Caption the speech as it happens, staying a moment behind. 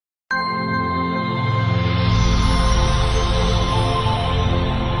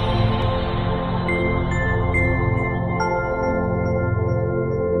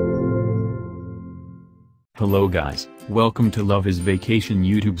Hello guys, welcome to Love is Vacation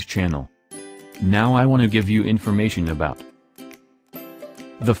YouTube's channel. Now I want to give you information about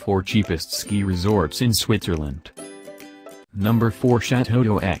the 4 cheapest ski resorts in Switzerland. Number 4,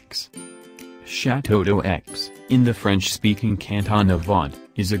 Château-d'Oex. Château-d'Oex, in the French-speaking canton of Vaud,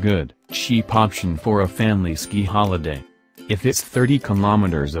 is a good, cheap option for a family ski holiday. If it's 30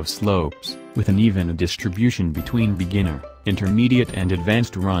 kilometers of slopes, with an even distribution between beginner, intermediate and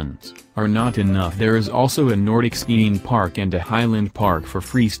advanced runs, are not enough, there is also a Nordic skiing park and a Highland park for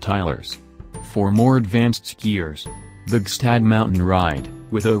freestylers. For more advanced skiers, the Gstad mountain ride,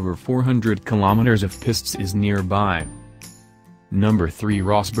 with over 400 kilometers of pistes, is nearby. Number 3,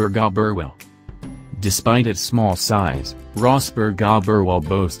 Rossberg Oberwil. Despite its small size, Rossberg Oberwil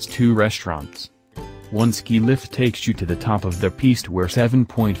boasts 2 restaurants. One ski lift takes you to the top of the piste where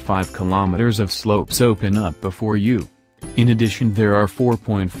 7.5 kilometers of slopes open up before you. In addition, there are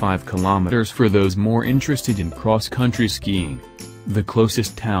 4.5 kilometers for those more interested in cross-country skiing. The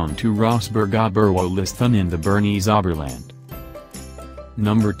closest town to Rossberg Oberwil is Thun in the Bernese Oberland.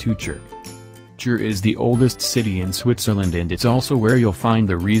 Number 2, Chur. Chur is the oldest city in Switzerland, and it's also where you'll find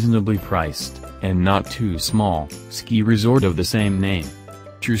the reasonably priced, and not too small, ski resort of the same name.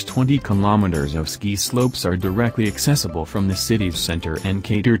 Chur's 20 kilometers of ski slopes are directly accessible from the city's center and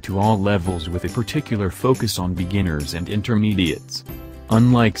cater to all levels, with a particular focus on beginners and intermediates.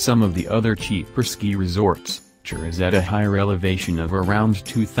 Unlike some of the other cheaper ski resorts, Chur is at a higher elevation of around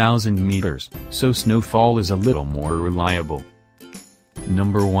 2,000 meters, so snowfall is a little more reliable.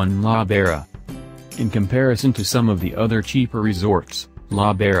 Number 1, La Berra. In comparison to some of the other cheaper resorts,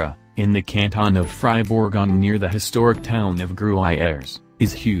 La Berra, in the canton of Fribourg near the historic town of Gruyères,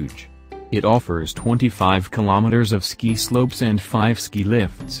 is huge. It offers 25 kilometers of ski slopes and 5 ski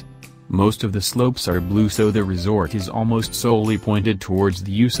lifts. Most of the slopes are blue, so the resort is almost solely pointed towards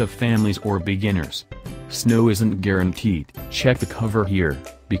the use of families or beginners. Snow isn't guaranteed, check the cover here,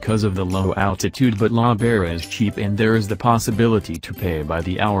 because of the low altitude, but La Berra is cheap and there is the possibility to pay by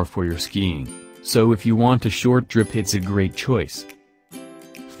the hour for your skiing, so if you want a short trip it's a great choice.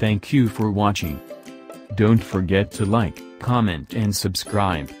 Thank you for watching. Don't forget to like, comment and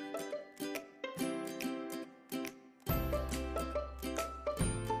subscribe.